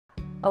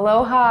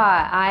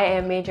Aloha, I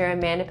am Major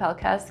Amanda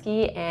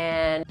Pelkowski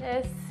and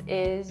this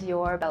is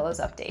your Bellows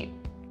update.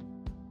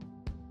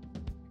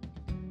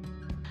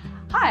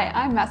 Hi,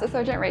 I'm Master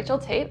Sergeant Rachel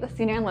Tate, the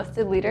Senior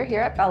Enlisted Leader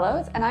here at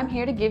Bellows, and I'm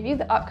here to give you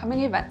the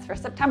upcoming events for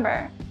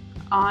September.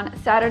 On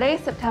Saturday,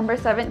 September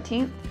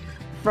 17th,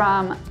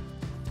 from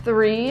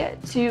 3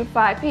 to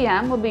 5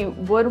 p.m. will be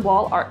wood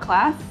wall art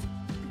class.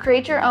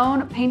 Create your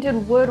own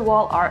painted wood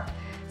wall art.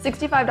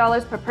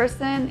 $65 per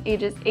person,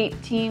 ages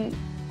 18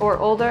 or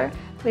older.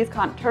 Please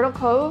contact Turtle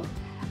Cove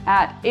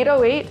at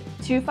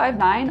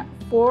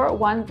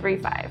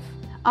 808-259-4135.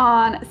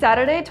 On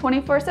Saturday,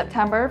 24th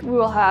September, we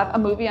will have a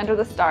movie under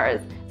the stars.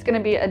 It's going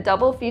to be a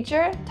double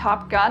feature,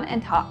 Top Gun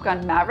and Top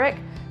Gun Maverick,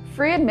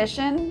 free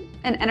admission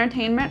and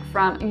entertainment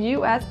from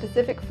U.S.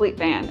 Pacific Fleet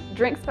Band,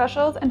 drink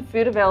specials and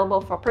food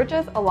available for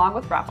purchase along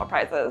with raffle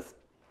prizes.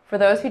 For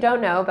those who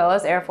don't know,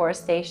 Bellows Air Force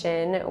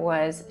Station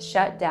was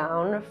shut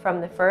down from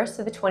the 1st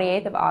to the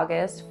 28th of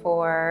August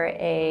for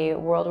a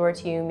World War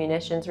II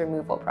munitions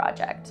removal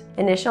project.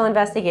 Initial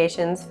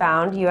investigations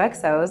found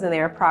UXOs and they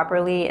were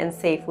properly and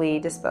safely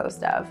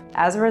disposed of.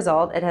 As a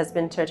result, it has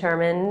been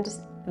determined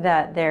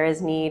that there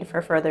is need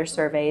for further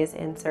surveys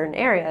in certain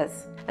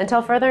areas.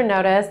 Until further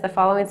notice, the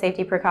following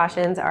safety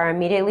precautions are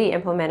immediately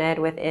implemented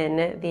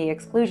within the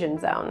exclusion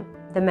zone.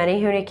 The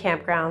Menehune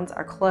campgrounds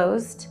are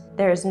closed.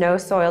 There's no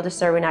soil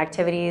disturbing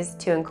activities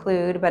to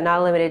include, but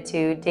not limited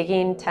to,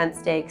 digging, tent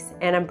stakes,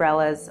 and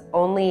umbrellas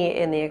only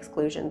in the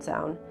exclusion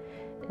zone.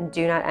 And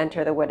do not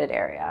enter the wooded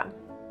area.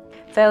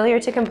 Failure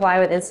to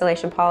comply with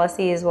installation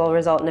policies will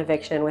result in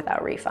eviction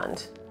without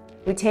refund.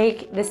 We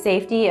take the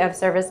safety of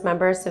service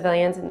members,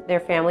 civilians, and their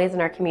families in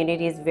our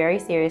communities very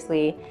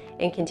seriously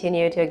and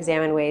continue to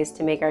examine ways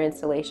to make our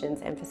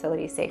installations and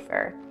facilities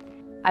safer.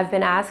 I've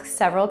been asked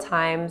several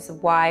times,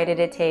 why did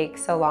it take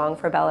so long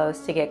for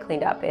Bellows to get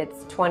cleaned up?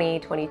 It's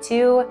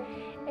 2022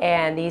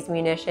 and these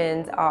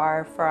munitions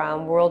are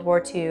from World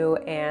War II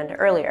and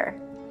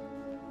earlier.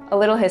 A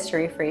little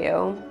history for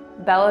you.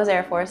 Bellows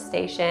Air Force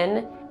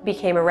Station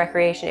became a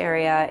recreation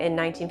area in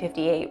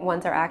 1958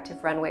 once our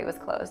active runway was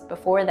closed.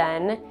 Before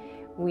then,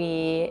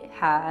 we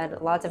had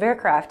lots of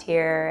aircraft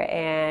here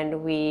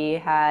and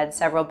we had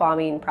several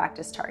bombing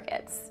practice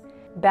targets.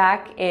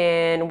 Back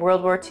in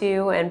World War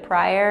II and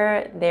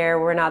prior, there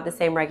were not the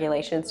same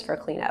regulations for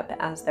cleanup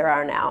as there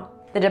are now.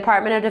 The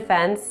Department of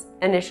Defense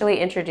initially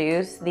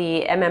introduced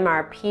the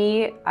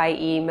MMRP,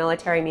 i.e.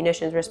 Military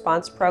Munitions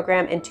Response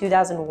Program, in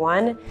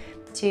 2001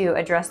 to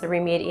address the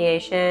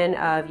remediation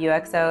of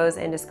UXOs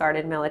and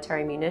discarded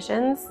military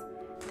munitions.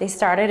 They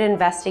started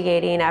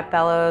investigating at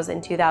Bellows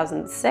in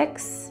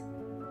 2006,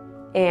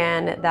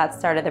 and that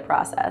started the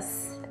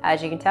process.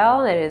 As you can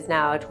tell, it is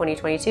now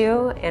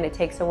 2022 and it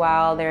takes a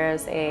while.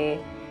 There's a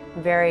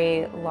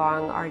very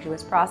long,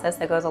 arduous process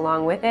that goes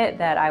along with it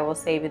that I will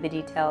save you the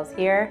details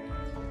here.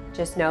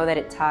 Just know that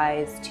it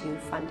ties to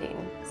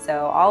funding.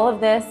 So all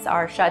of this,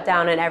 our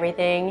shutdown and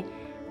everything,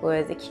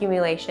 was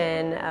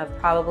accumulation of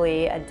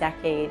probably a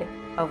decade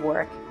of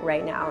work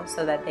right now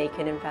so that they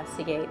can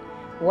investigate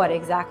what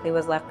exactly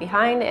was left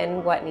behind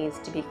and what needs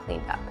to be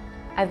cleaned up.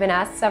 I've been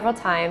asked several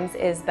times,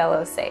 is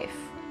Bellows safe?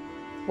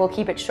 We'll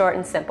keep it short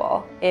and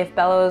simple. If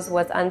Bellows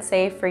was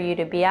unsafe for you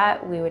to be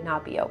at, we would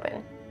not be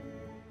open.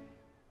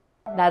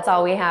 That's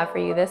all we have for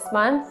you this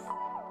month.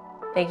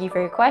 Thank you for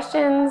your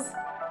questions.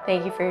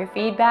 Thank you for your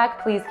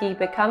feedback. Please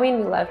keep it coming.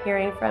 We love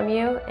hearing from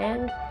you.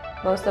 And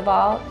most of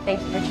all, thank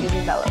you for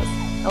choosing Bellows.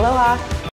 Aloha.